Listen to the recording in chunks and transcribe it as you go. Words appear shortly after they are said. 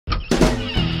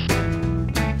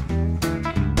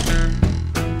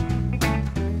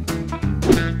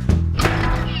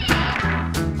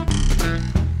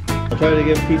try to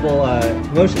give people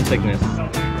motion sickness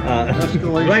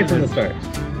right from the start.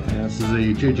 Yeah, this is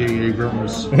a J.J.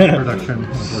 Abrams production,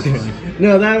 unfortunately.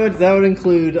 No, that would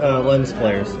include lens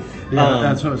players. Yeah,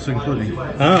 that's what it's including.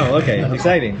 Oh, okay,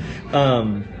 exciting.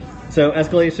 So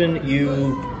Escalation,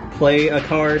 you play a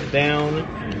card down,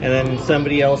 and then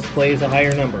somebody else plays a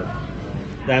higher number.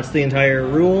 That's the entire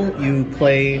rule. You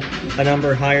play a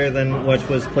number higher than what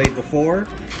was played before.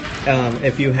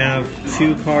 If you have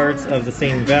two cards of the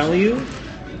same value,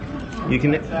 you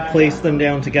can place them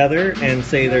down together and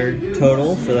say their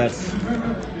total. So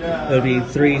it would be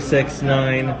 3, 6,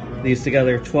 9. These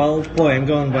together, 12. Boy, I'm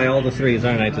going by all the threes,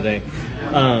 aren't I, today?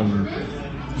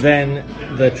 Then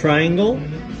the triangle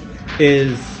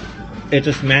it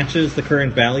just matches the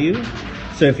current value.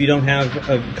 So if you don't have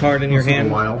a card in your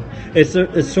hand, it's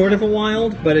sort of a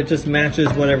wild, but it just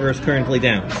matches whatever is currently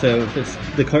down. So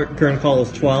if the current call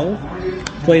is 12,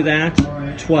 play that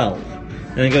 12,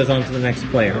 and it goes on to the next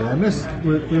player. I missed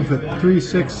with 3,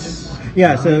 6.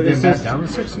 Yeah, so it's just down to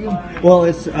 6 again. Well,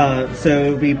 it's so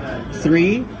it would be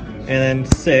 3, and then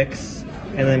 6,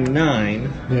 and then 9,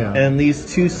 and then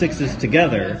these two 6s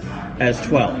together as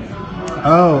 12.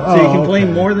 So you can play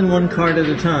more than one card at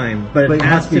a time, but it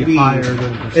has to be higher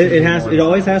than it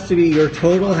always has to be, your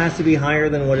total has to be higher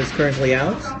than what is currently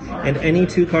out, and any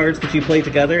two cards that you play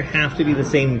together have to be the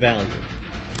same value.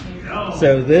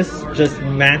 So this just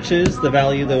matches the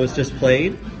value that was just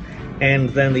played, and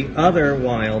then the other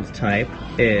wild type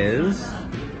is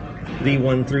the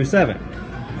 1 through 7.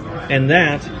 And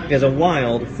that is a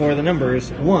wild for the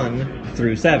numbers 1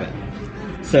 through 7.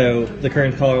 So the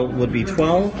current call would be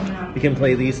 12. You can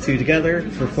play these two together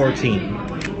for 14.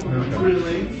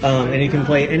 And you can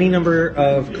play any number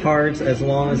of cards as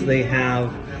long as they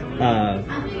have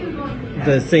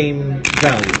the same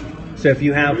value. So if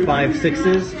you have 5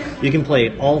 6s, you can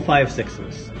play all 5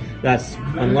 6s. That's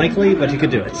unlikely, but you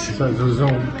could do it. So there's no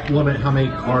limit how many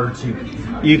cards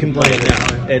you can play it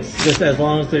now. It's just as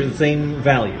long as they're the same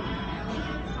value.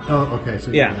 Oh, okay.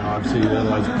 So yeah, obviously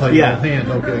otherwise play the whole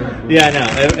hand. Okay. Yeah, no.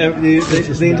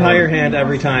 The entire hand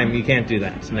every time, you can't do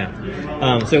that.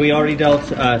 No. So we already dealt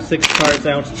 6 cards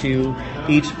out to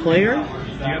each player.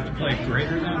 Do you have to play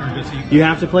greater than, or just equal? You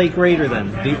have to play greater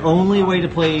than. The only way to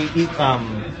play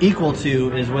equal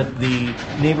to is with the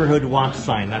neighborhood watch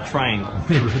sign, that triangle.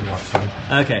 Neighborhood watch sign.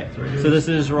 Okay. So this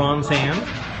is Ron's hand.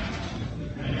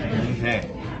 Okay.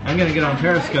 I'm gonna get on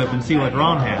Periscope and see what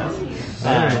Ron has.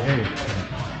 Hey.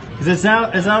 It's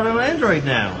out on Android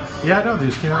now. Yeah, no, they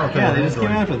just came out with it. Yeah, they just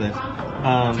came out with it.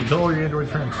 So tell all your Android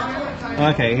friends.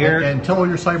 Okay, here. And tell all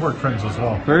your cyborg friends as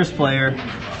well. First player.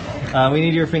 We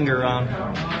need your finger, Ron.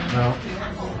 No.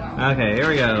 Okay, here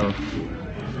we go.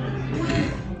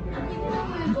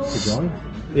 Keep going?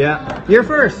 Yeah, you're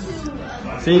first.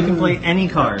 So you can play any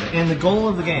card. And the goal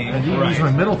of the game... And you use my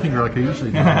middle finger like I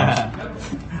usually do.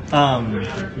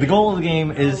 The goal of the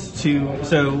game is to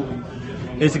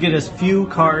get as few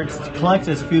cards, to collect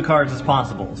as few cards as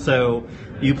possible. So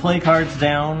you play cards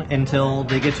down until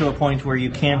they get to a point where you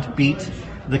can't beat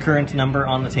the current number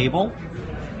on the table.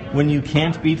 When you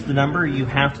can't beat the number, you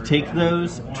have to take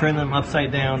those, turn them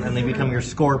upside down, and they become your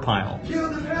score pile.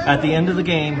 At the end of the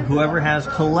game, whoever has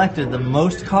collected the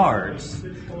most cards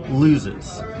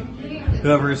loses.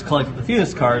 Whoever has collected the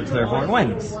fewest cards, therefore,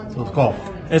 wins. So it's golf.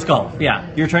 It's golf, yeah.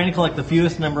 You're trying to collect the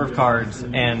fewest number of cards,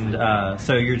 and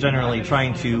so you're generally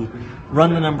trying to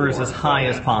run the numbers as high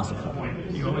as possible.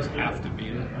 You always have to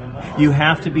beat it. You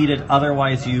have to beat it,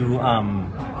 otherwise you...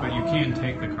 But you can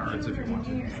take the cards if you want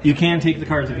to. You can take the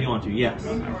cards if you want to, yes.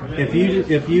 If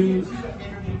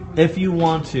you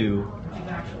want to...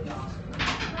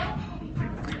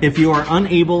 If you are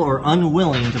unable or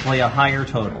unwilling to play a higher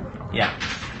total, yeah.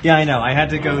 Yeah, I know. I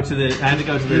had to go to the.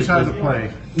 Here's how to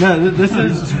play. No, this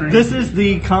is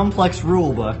the complex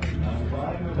rule book.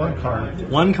 One card.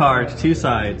 One card, 2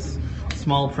 sides,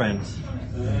 small print.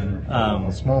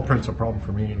 Small print's a problem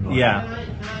for me. Yeah,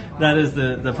 that is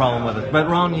the problem with it. But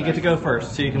Ron, you get to go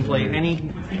first, so you can play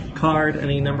any card,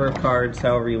 any number of cards,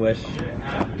 however you wish.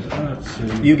 Let's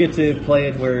see. You get to play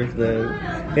it where the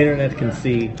internet can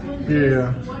see.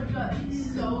 Yeah.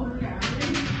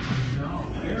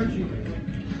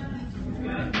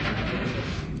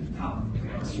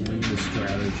 The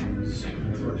strategies.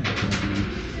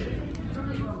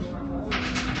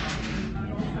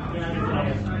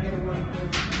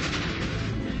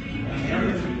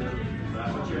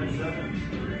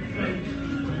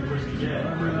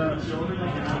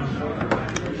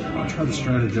 I'll try to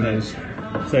strategize.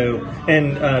 So,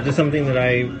 and just something that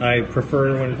I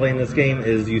prefer when playing this game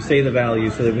is you say the value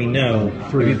so that we know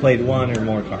if you played 1 or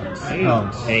more cards. 8.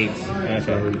 8.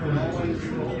 Okay.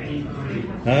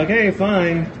 Okay,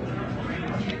 fine.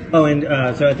 Oh, and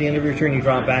so at the end of your turn, you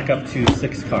draw back up to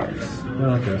 6 cards.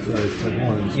 Okay, so it's like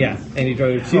 1. Yeah, and you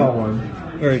drew 2. Draw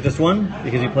 1. Or just 1,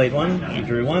 because you played 1. You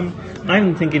drew 1.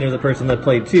 I'm thinking of the person that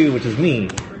played 2, which is me.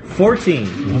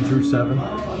 14. 1 through 7.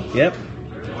 Yep.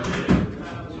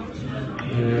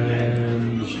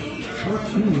 And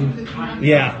 14.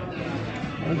 Yeah.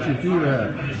 How'd you do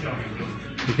that?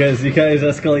 Because you guys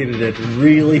escalated it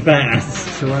really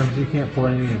fast. So you can't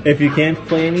play anything. If you can't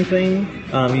play anything,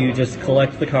 you just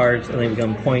collect the cards and they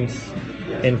become points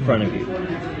in front of you.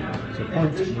 So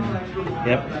points.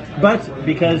 Yep. But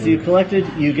because you collected,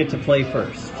 you get to play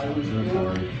first.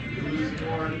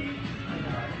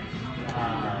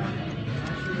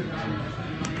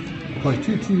 Play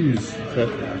 2 2s. So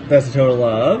that's a total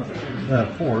of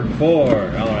 4. 4.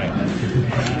 All right.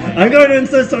 I'm going to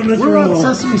insist on this We're rule. on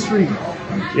Sesame Street.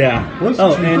 Yeah. What's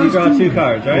Oh, and you draw 2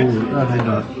 cards, right? Oh, I did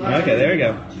not. Okay, there we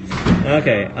go.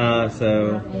 Okay,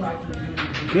 so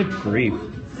good grief.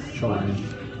 Children.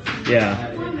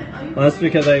 Yeah. Well, that's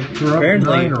because I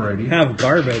apparently have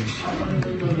garbage.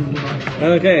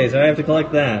 Okay, so I have to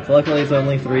collect that. Luckily, it's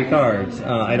only 3 cards.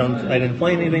 I didn't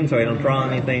play anything, so I don't draw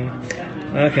anything.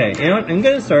 Okay, you know what? I'm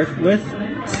gonna start with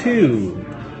 2.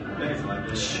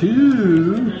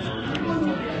 2.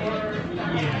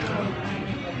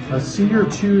 I see your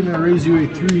 2 and I raise you a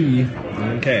 3.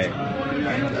 Okay.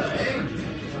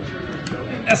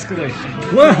 Escalation.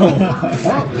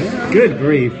 Whoa! Good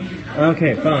grief.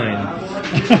 Okay, fine.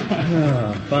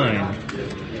 Fine.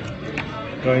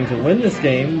 Going to win this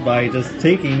game by just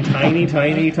taking tiny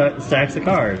stacks of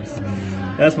cards.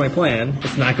 That's my plan.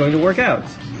 It's not going to work out.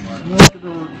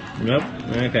 Nope.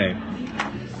 Okay.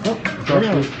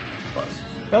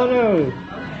 Oh no!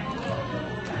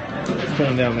 Let's put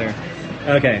him down there.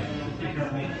 Okay.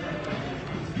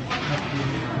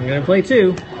 I'm gonna play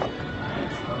 2.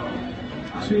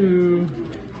 2.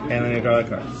 And then I draw a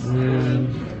card. And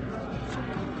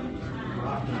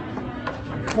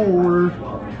 4.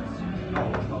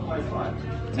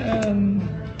 10.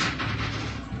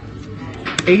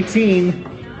 18.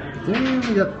 Damn,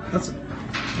 we got, that's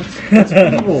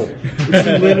evil.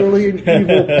 It's literally an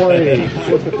evil play.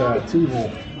 Look at that, it's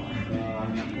evil.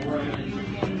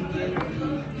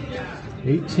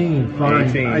 18, fine.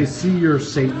 18. I see your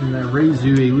Satan. I raise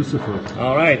you a Lucifer.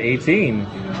 All right, 18.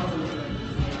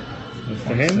 That's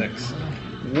to him. 6.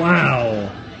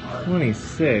 Wow,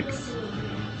 26.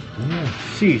 Yeah.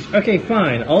 Sheesh. Okay,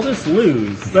 fine. I'll just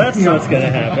lose. That's what's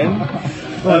gonna happen.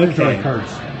 Well, I didn't draw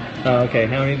cards. Okay,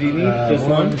 how many do you need? Just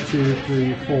 1, 2,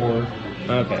 3, 4.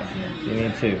 Okay, you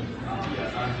need 2.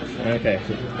 Okay,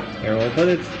 here we'll put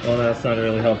it. Well, that's not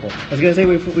really helpful. I was gonna say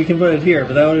we can put it here,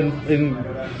 but that would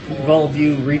involve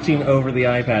you reaching over the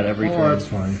iPad every turn. Oh, that's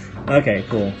fine. Okay,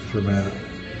 cool. Dramatic.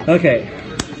 Okay,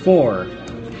 4.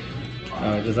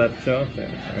 Does that show up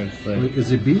there? Wait,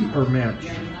 is it beat or match?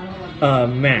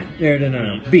 Matt.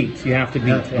 No. Beat. You have to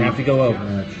beat. You have to go over.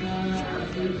 Match.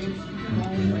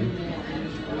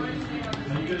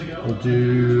 Okay. We'll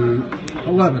do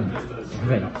 11.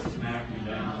 Okay.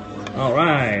 All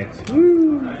right.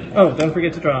 Woo. Oh, don't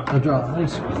forget to draw. I draw.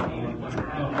 Nice.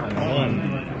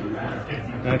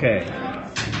 1. Okay.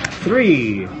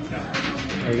 3. Are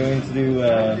we going to do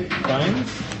fines?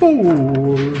 4.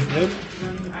 Nope.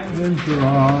 And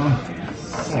draw.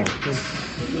 6.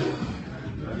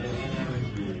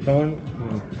 Going.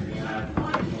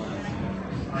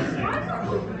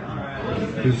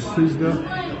 Who's go?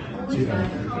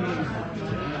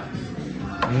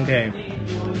 Okay.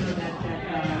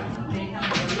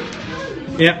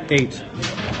 Yeah, 8.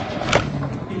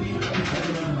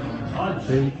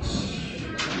 8.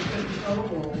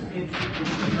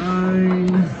 9.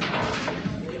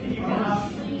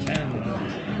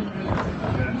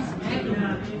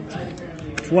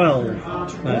 12.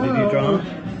 Did you draw?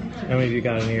 How many have you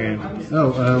got in your hand?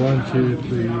 Oh, 1, 2,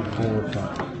 3, 4,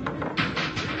 5.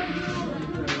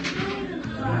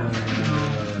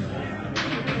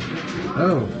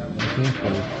 Oh, I can't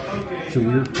play. It's a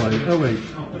weird play. Oh, wait.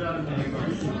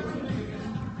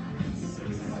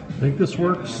 I think this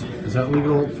works. Is that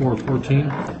legal for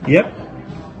 14? Yep.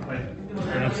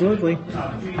 Absolutely.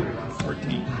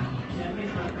 14.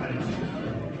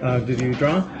 Did you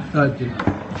draw? I did.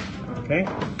 Okay.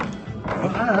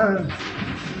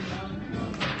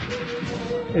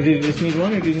 Did you just need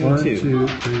 1 or did you need 1, 2? 2,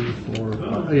 3, 4, 5.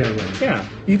 Oh, yeah, right. Yeah.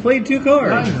 You played 2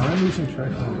 cards. I know, I'm losing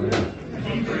track of it.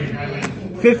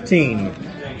 15.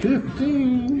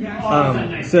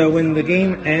 15. So when the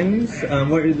game ends,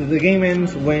 the game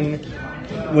ends when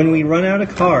we run out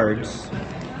of cards.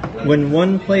 When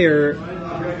one player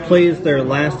plays their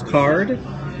last card,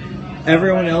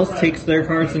 Everyone else takes their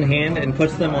cards in hand and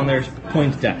puts them on their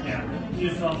point deck.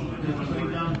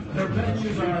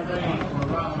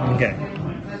 Okay.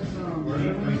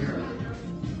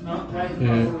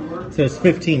 So it's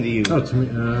 15 to you. Oh, to me.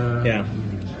 Yeah.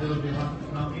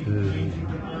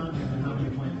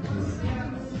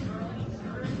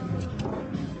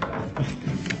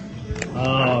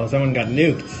 Oh, someone got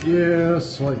nuked. Yeah,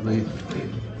 slightly.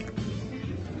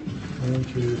 1,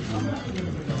 2, 3.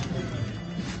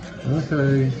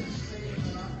 Okay.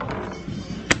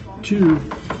 2.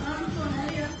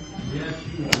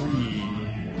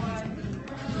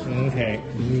 Okay.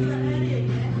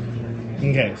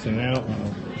 Okay, so now...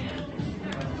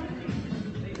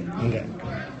 Okay.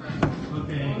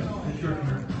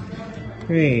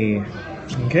 3.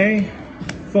 Okay.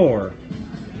 4.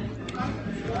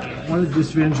 One of the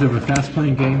disadvantages of a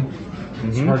fast-playing game,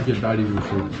 it's hard to get value with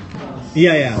food.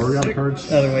 Yeah. Are we out of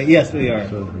cards? Other way. Yes, we are.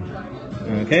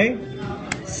 Okay.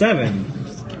 7.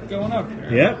 Going up here.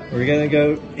 Yep, we're gonna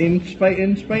go inch by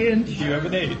inch by inch. You have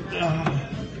an 8.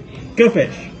 Go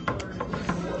fish.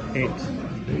 8.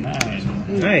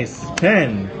 9. Nice.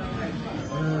 10.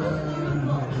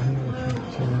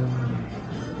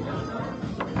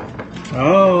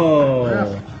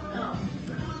 Oh.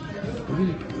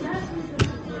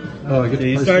 Oh, I get So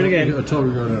you to start again. Until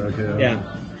we go to, okay.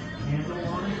 Yeah.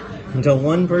 Until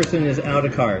one person is out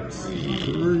of cards.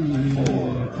 3,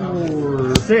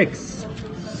 4, 6.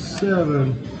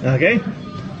 7. Okay.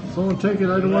 Someone take it.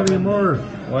 I don't want any more.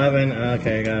 11.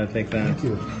 Okay, gotta take that. Thank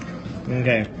you.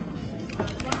 Okay.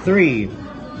 3.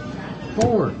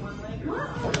 4.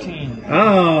 14.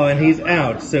 Oh, and he's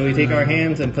out. So we take our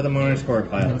hands and put them on our score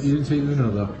piles. You didn't say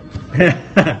Uno though.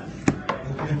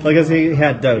 Because he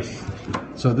had dose.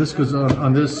 So this goes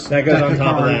on this. That goes deck on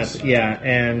top cards. of that. Yeah,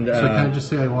 and So can I just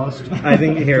say I lost? I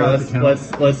think here let's.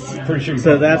 Pretty sure you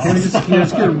So got Can you that's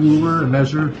just get a ruler and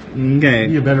measure? okay.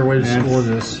 Be a better way to That's- score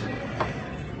this.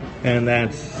 And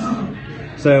that's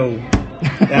so.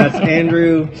 That's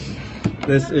Andrew.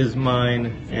 This is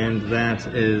mine, and that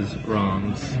is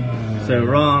Ron's. So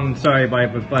Ron, sorry, by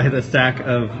the stack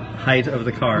of height of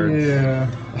the cards, Yeah.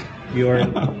 you are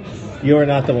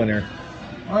not the winner.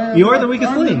 You are the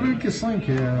weakest link. I'm the weakest link,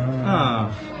 yeah.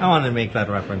 Ah, I wanted to make that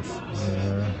reference.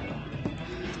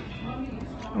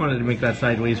 I wanted to make that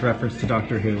sideways reference to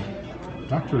Doctor Who.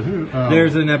 Doctor Who? Oh.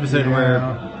 There's an episode Yeah. where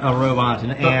a robot,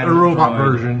 a robot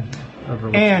version. Of a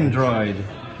Android.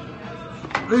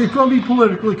 You're going to be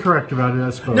politically correct about it, I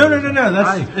suppose. No.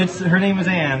 That's her name is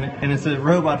Anne, and it's a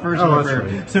robot version Oh, of that's her.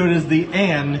 right. So it is the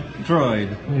Anne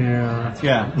droid. Yeah.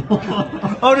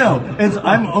 Yeah. Oh no!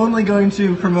 I'm only going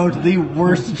to promote the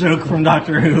worst joke from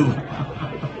Doctor Who.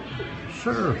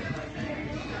 Sure.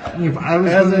 If I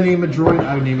was going to name a droid,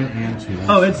 I would name it Anne too.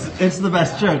 Oh, it's the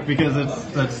best joke because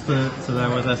so that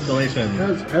was escalation.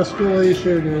 That's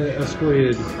escalation and it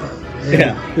escalated. And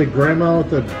Yeah. The grandma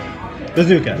with the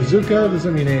Bazooka. bazooka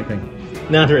doesn't mean anything.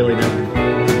 Not really,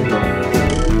 no.